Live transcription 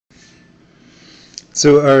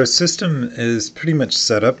So our system is pretty much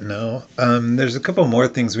set up now. There's a couple more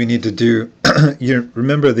things we need to do. You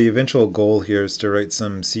remember the eventual goal here is to write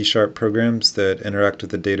some C# programs that interact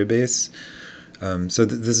with the database.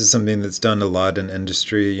 This is something that's done a lot in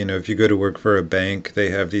industry. You know, if you go to work for a bank, they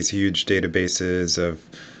have these huge databases of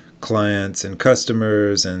clients and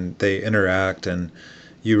customers, and they interact, and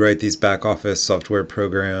you write these back office software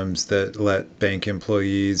programs that let bank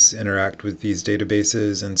employees interact with these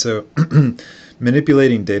databases. And so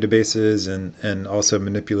manipulating databases and also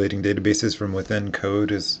manipulating databases from within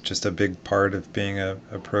code is just a big part of being a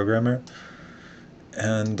programmer,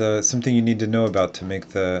 and something you need to know about to make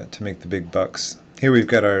the big bucks. Here we've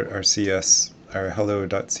got our CS, our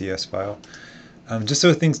hello.cs file. Just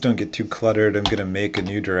so things don't get too cluttered, I'm going to make a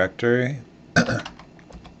new directory,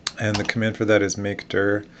 and the command for that is make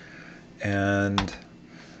dir, and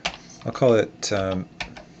I'll call it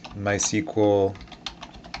MySQL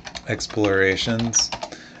explorations,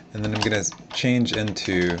 and then I'm going to change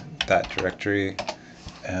into that directory,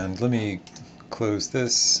 and let me close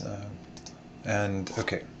this, and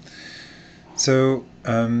okay. So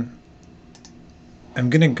I'm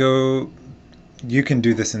going to go, you can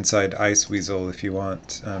do this inside Iceweasel if you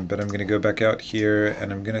want, but I'm going to go back out here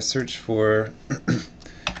and I'm going to search for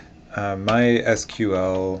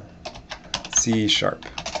MySQL C#,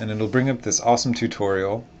 and it'll bring up this awesome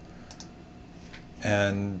tutorial.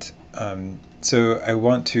 And so I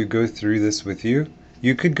want to go through this with you.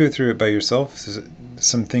 You could go through it by yourself.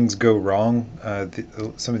 Some things go wrong.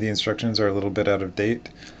 Some of the instructions are a little bit out of date.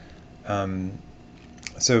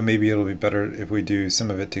 So maybe it'll be better if we do some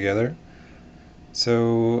of it together.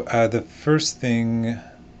 So the first thing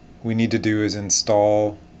we need to do is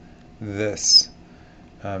install this.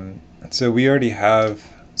 So we already have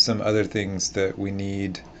some other things that we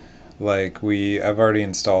need, like I've already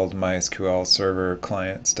installed MySQL server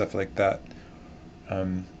client, stuff like that.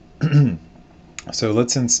 So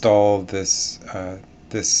let's install this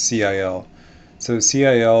this CIL. So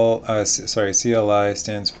CLI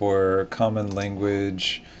stands for Common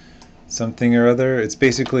Language something or other. It's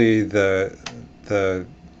basically the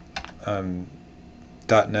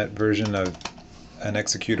 .NET version of an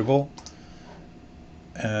executable.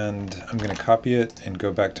 And I'm going to copy it and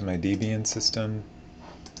go back to my Debian system.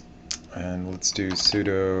 And let's do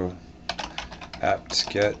sudo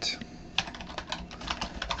apt-get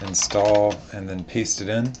install and then paste it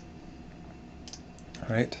in. All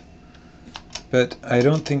right. But I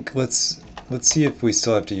don't think, let's see if we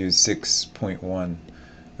still have to use 6.1.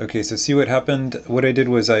 Okay, so see what happened? What I did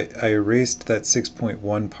was I erased that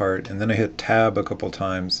 6.1 part, and then I hit tab a couple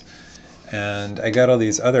times, and I got all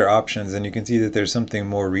these other options, and you can see that there's something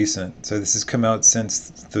more recent. So this has come out since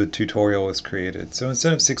the tutorial was created. So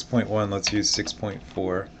instead of 6.1, let's use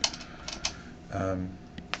 6.4.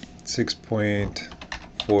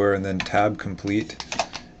 6.4, and then tab complete,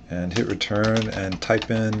 and hit return, and type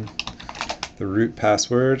in the root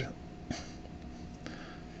password.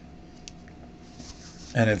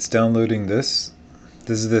 And it's downloading this.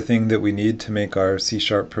 This is the thing that we need to make our C#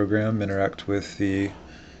 program interact with the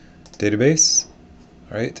database.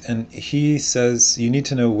 All right, and he says you need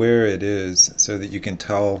to know where it is so that you can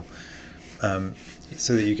tell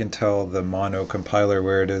the mono compiler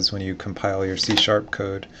where it is when you compile your C#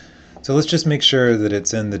 code. So let's just make sure that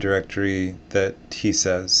it's in the directory that he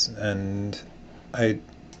says. And I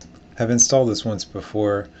have installed this once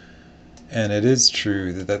before, and it is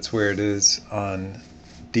true that that's where it is on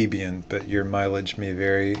Debian, but your mileage may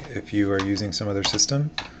vary if you are using some other system.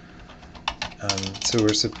 So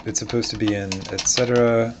it's supposed to be in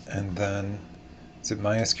etc. and then is it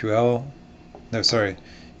MySQL? No, sorry,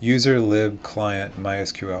 user lib client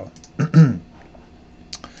MySQL.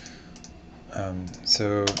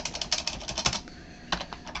 So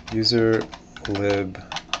user lib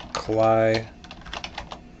cli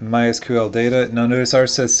MySQL data. Now notice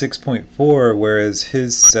ours says 6.4, whereas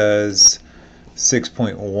his says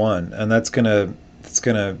 6.1, and it's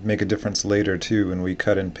gonna make a difference later too when we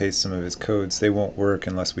cut and paste some of his codes. They won't work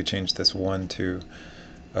unless we change this 1 to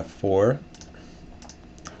a 4.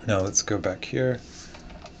 Now let's go back here,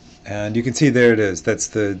 and you can see there it is. That's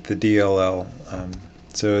the DLL.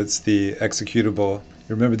 So it's the executable.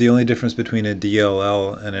 Remember, the only difference between a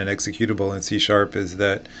DLL and an executable in C# is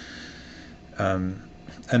that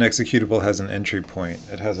an executable has an entry point.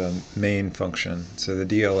 It has a main function. So the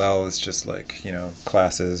DLL is just like, you know,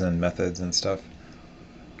 classes and methods and stuff.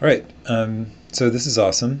 All right, so this is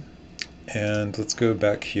awesome. And let's go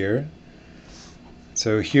back here.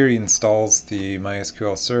 So here he installs the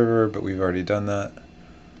MySQL server, but we've already done that.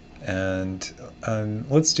 And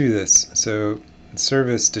let's do this. So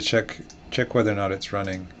service to check whether or not it's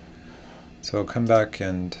running. So I'll come back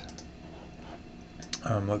and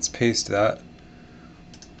let's paste that.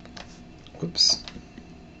 Whoops.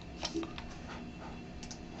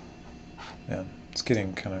 Yeah, it's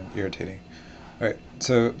getting kind of irritating. All right,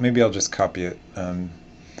 so maybe I'll just copy it.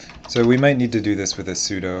 So we might need to do this with a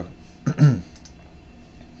sudo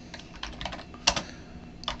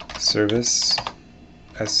service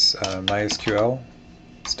MySQL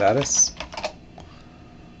status,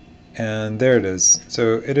 and there it is.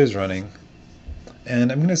 So it is running,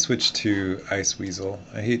 and I'm going to switch to Iceweasel.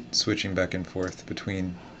 I hate switching back and forth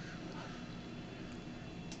between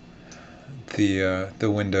the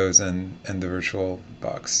Windows and the virtual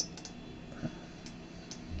box.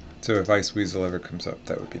 So if Iceweasel ever comes up,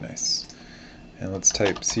 that would be nice. And let's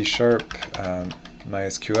type C#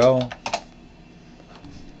 MySQL.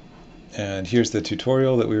 And here's the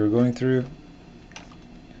tutorial that we were going through.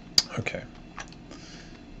 Okay.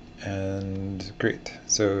 And great.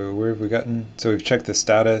 So where have we gotten? So we've checked the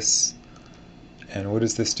status. And what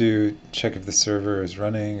does this do? Check if the server is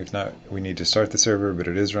running. If not, we need to start the server, but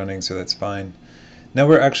it is running, so that's fine. Now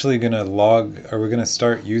we're actually going to log, or we're going to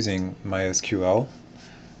start using MySQL.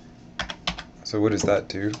 So what does that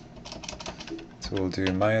do? So we'll do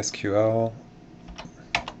MySQL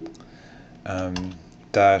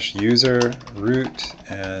 -user root,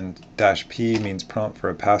 and -p means prompt for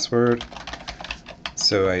a password.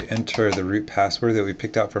 So I enter the root password that we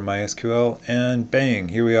picked out for MySQL, and bang,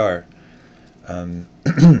 here we are.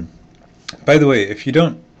 By the way, if you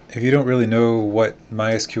don't really know what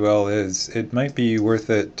MySQL is, it might be worth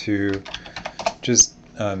it to just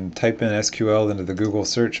type in SQL into the Google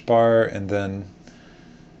search bar, and then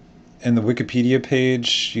in the Wikipedia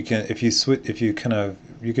page, you can,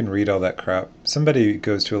 you can read all that crap. Somebody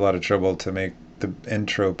goes to a lot of trouble to make the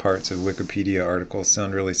intro parts of Wikipedia articles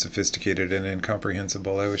sound really sophisticated and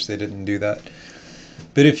incomprehensible. I wish they didn't do that.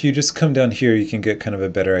 But if you just come down here, you can get kind of a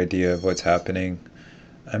better idea of what's happening.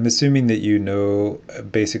 I'm assuming that you know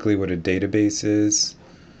basically what a database is.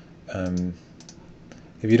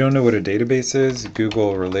 If you don't know what a database is,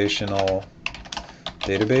 Google relational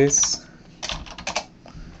database,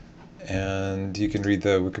 and you can read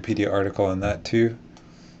the Wikipedia article on that too.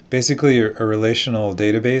 Basically, a relational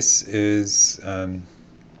database is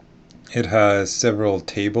it has several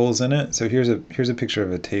tables in it. So here's a picture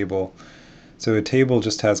of a table. So a table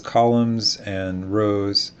just has columns and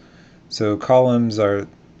rows. So columns are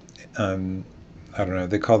I don't know,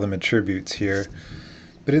 they call them attributes here,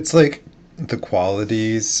 but it's like the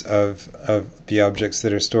qualities of the objects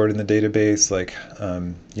that are stored in the database, like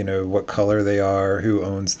you know, what color they are, who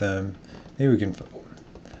owns them. Maybe we can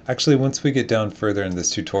actually, once we get down further in this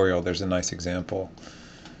tutorial, there's a nice example.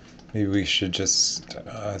 Maybe we should just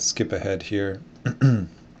skip ahead here.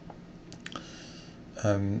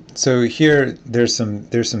 So here there's some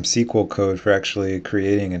SQL code for actually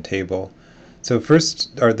creating a table. So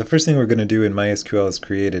the first thing we're going to do in MySQL is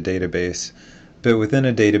create a database. But within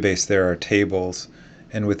a database there are tables,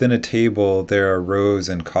 and within a table there are rows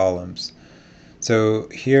and columns. So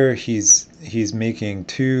here he's making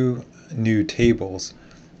two new tables.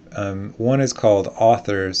 One is called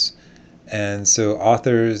authors, and so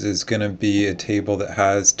authors is going to be a table that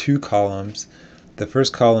has two columns. The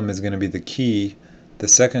first column is going to be the key. The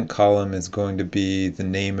second column is going to be the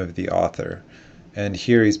name of the author. And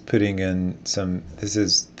here he's putting in some, this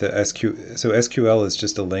is the SQL. So SQL is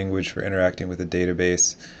just a language for interacting with a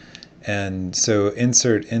database. And so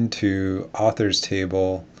insert into authors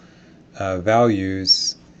table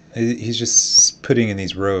values, he's just putting in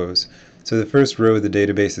these rows. So the first row of the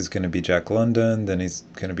database is going to be Jack London, then he's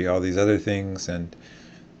going to be all these other things, and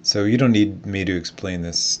so you don't need me to explain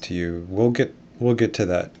this to you. We'll get to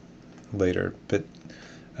that later. But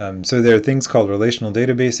so there are things called relational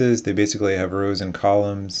databases. They basically have rows and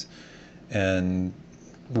columns, and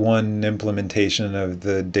one implementation of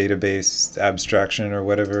the database abstraction or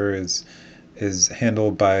whatever is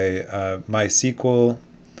handled by MySQL,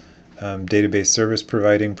 database service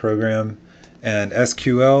providing program, and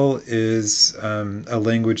SQL is a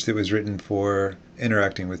language that was written for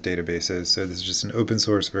interacting with databases. So this is just an open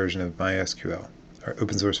source version of MySQL, or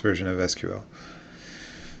open source version of SQL.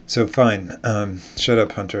 So fine, shut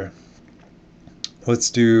up, Hunter. Let's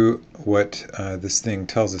do what this thing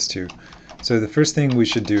tells us to. So the first thing we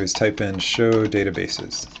should do is type in show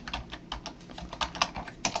databases.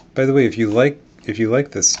 By the way, if you like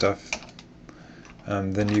this stuff,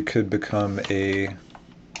 then you could become a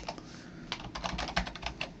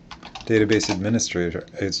database administrator.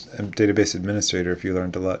 It's a database administrator if you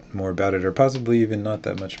learned a lot more about it, or possibly even not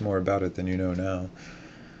that much more about it than you know now.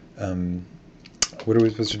 What are we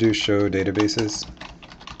supposed to do? Show databases.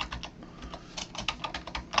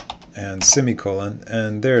 and semicolon,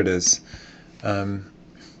 and there it is.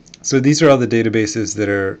 So these are all the databases that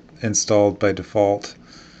are installed by default.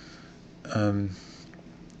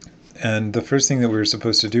 And the first thing that we were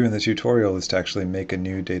supposed to do in the tutorial is to actually make a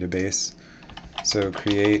new database. So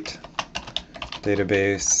create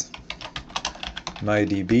database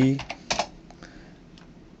mydb.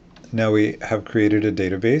 Now we have created a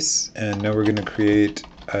database, and now we're going to create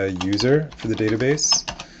a user for the database.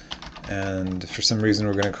 And for some reason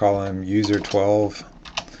we're going to call him user12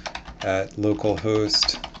 at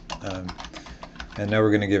localhost. And now we're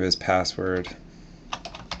going to give his password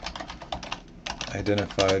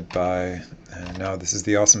identified by, and now this is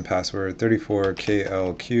the awesome password,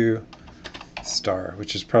 34klq star,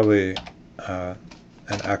 which is probably an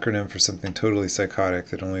acronym for something totally psychotic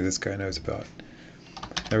that only this guy knows about.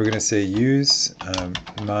 Now we're going to say use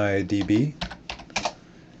mydb.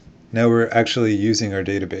 Now we're actually using our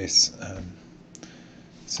database.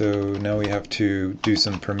 So now we have to do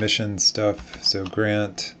some permission stuff. So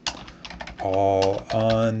grant all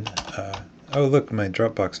on, oh look, my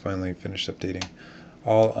Dropbox finally finished updating.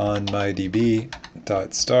 All on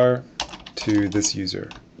mydb.star to this user.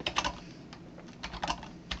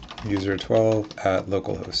 User12 at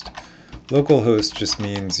localhost. Localhost just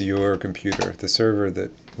means your computer. The server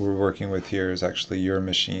that we're working with here is actually your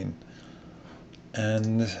machine.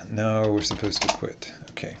 And now we're supposed to quit.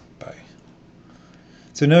 Okay, bye.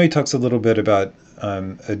 So now he talks a little bit about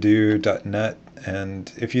ado.net,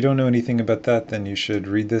 and if you don't know anything about that, then you should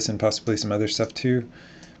read this and possibly some other stuff too.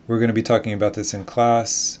 We're going to be talking about this in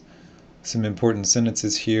class. Some important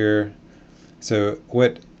sentences here. So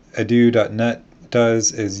what ado.net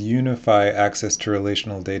does is unify access to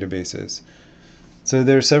relational databases. So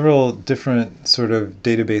there are several different sort of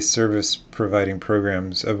database service providing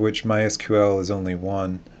programs, of which MySQL is only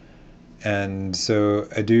one. And so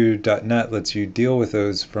ado.net lets you deal with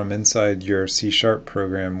those from inside your C#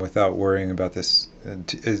 program without worrying about this,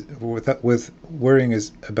 with worrying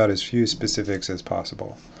about as few specifics as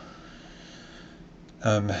possible.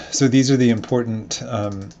 So these are the important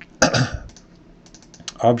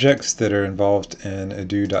objects that are involved in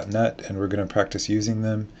ado.net, and we're going to practice using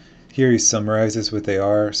them. Here he summarizes what they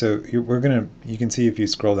are. So you can see if you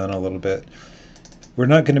scroll down a little bit, we're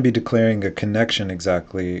not going to be declaring a connection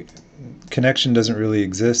exactly. Connection doesn't really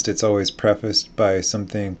exist. It's always prefaced by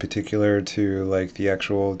something particular to like the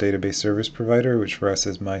actual database service provider, which for us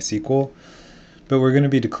is MySQL. But we're going to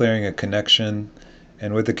be declaring a connection,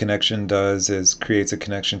 and what the connection does is creates a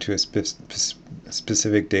connection to a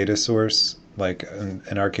specific data source. Like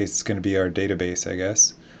in our case, it's going to be our database, I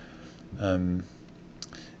guess.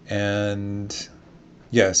 And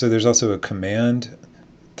yeah, so there's also a command.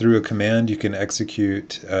 Through a command, you can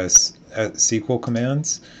execute SQL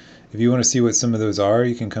commands. If you want to see what some of those are,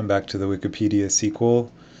 you can come back to the Wikipedia SQL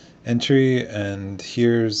entry, and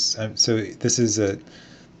here's so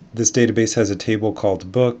this database has a table called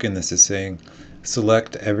book, and this is saying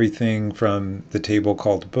select everything from the table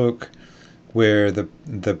called book where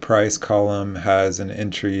the price column has an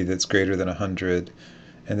entry that's greater than 100,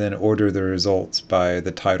 and then order the results by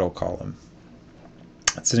the title column.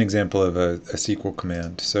 That's an example of a SQL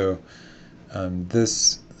command. So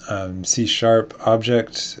this C#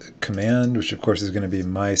 object command, which of course is going to be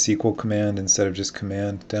MySQL command instead of just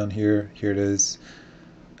command down here. Here it is.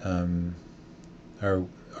 Or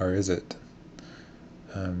is it?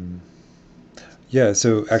 Yeah.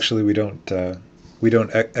 So actually, we don't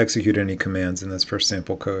execute any commands in this first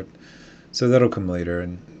sample code. So that'll come later.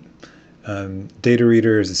 And data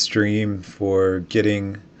reader is a stream for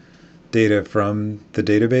getting data from the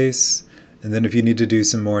database. And then if you need to do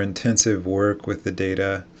some more intensive work with the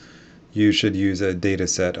data, you should use a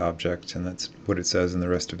dataset object, and that's what it says in the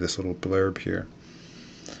rest of this little blurb here.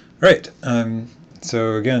 All right,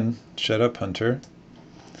 so again, shut up, Hunter,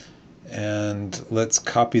 and let's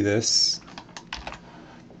copy this.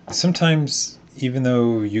 Sometimes, even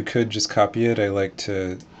though you could just copy it, I like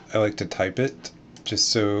to type it, just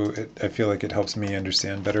so I feel like it helps me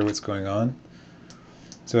understand better what's going on.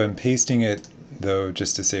 So I'm pasting it, though,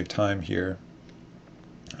 just to save time here.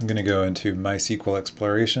 I'm going to go into MySQL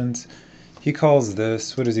Explorations. He calls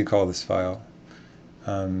this, what does he call this file?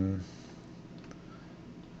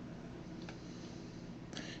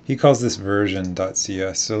 He calls this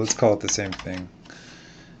version.cs, so let's call it the same thing.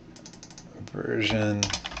 Version.cs.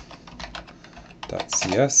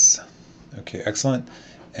 Okay, excellent.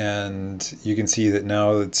 And you can see that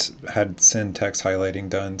now it's had syntax highlighting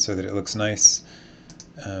done so that it looks nice.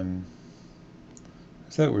 Is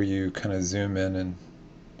that where you kind of zoom in and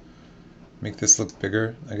make this look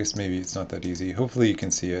bigger? I guess maybe it's not that easy. Hopefully you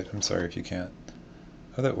can see it. I'm sorry if you can't.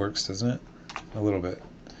 Oh, that works, doesn't it? A little bit.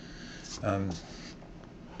 Um,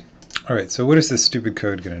 all right, so what is this stupid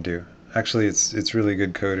code going to do? Actually, it's really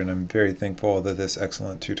good code, and I'm very thankful that this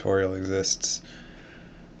excellent tutorial exists.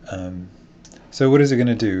 So what is it going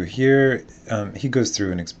to do? Here, he goes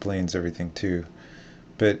through and explains everything too.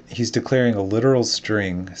 But he's declaring a literal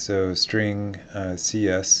string, so string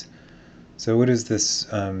CS. So what is this?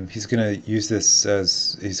 He's going to use this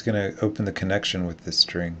as, he's going to open the connection with this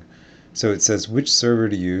string. So it says which server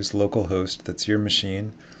to use, localhost, that's your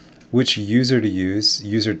machine, which user to use,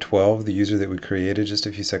 user 12, the user that we created just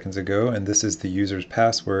a few seconds ago, and this is the user's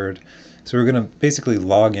password. So we're going to basically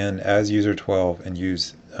log in as user 12 and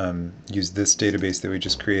use this database that we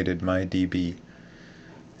just created, MyDB.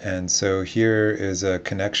 And so here is a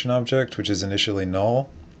connection object, which is initially null.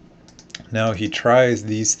 Now he tries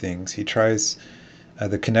these things. He tries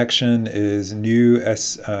the connection is new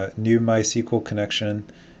MySQL connection,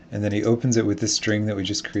 and then he opens it with this string that we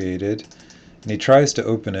just created. And he tries to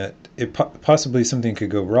open it. Possibly something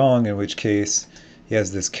could go wrong, in which case he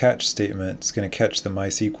has this catch statement. It's going to catch the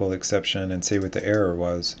MySQL exception and say what the error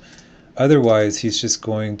was. Otherwise, he's just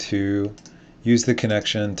going to use the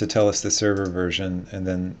connection to tell us the server version, and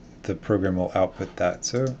then the program will output that.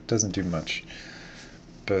 So it doesn't do much,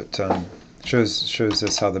 but shows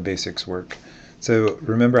us how the basics work. So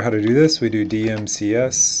remember how to do this. We do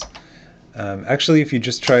dmcs. Actually, if you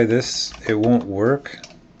just try this, it won't work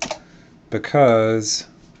because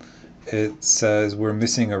it says we're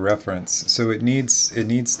missing a reference. So it needs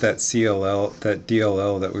that CLL, that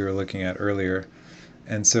DLL that we were looking at earlier.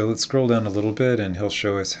 And so let's scroll down a little bit, and he'll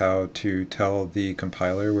show us how to tell the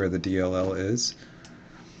compiler where the DLL is.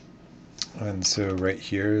 And so right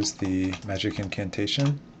here is the magic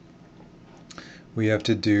incantation. We have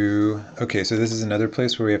to do, okay, so this is another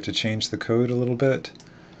place where we have to change the code a little bit.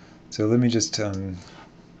 So let me just, if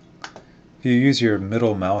you use your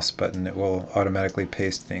middle mouse button, it will automatically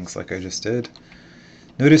paste things like I just did.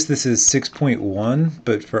 Notice this is 6.1,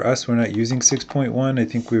 but for us we're not using 6.1. I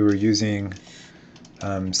think we were using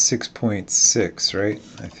 6.6, right?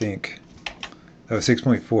 I think. Oh,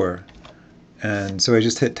 6.4. And so I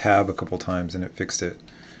just hit tab a couple times and it fixed it.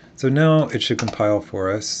 So now it should compile for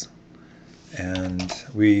us, and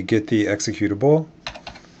we get the executable.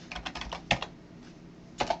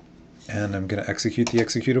 And I'm going to execute the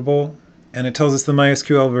executable, and it tells us the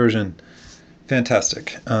MySQL version.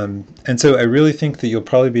 Fantastic. And so I really think that you'll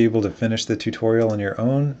probably be able to finish the tutorial on your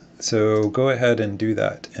own. So go ahead and do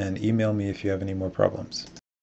that, and email me if you have any more problems.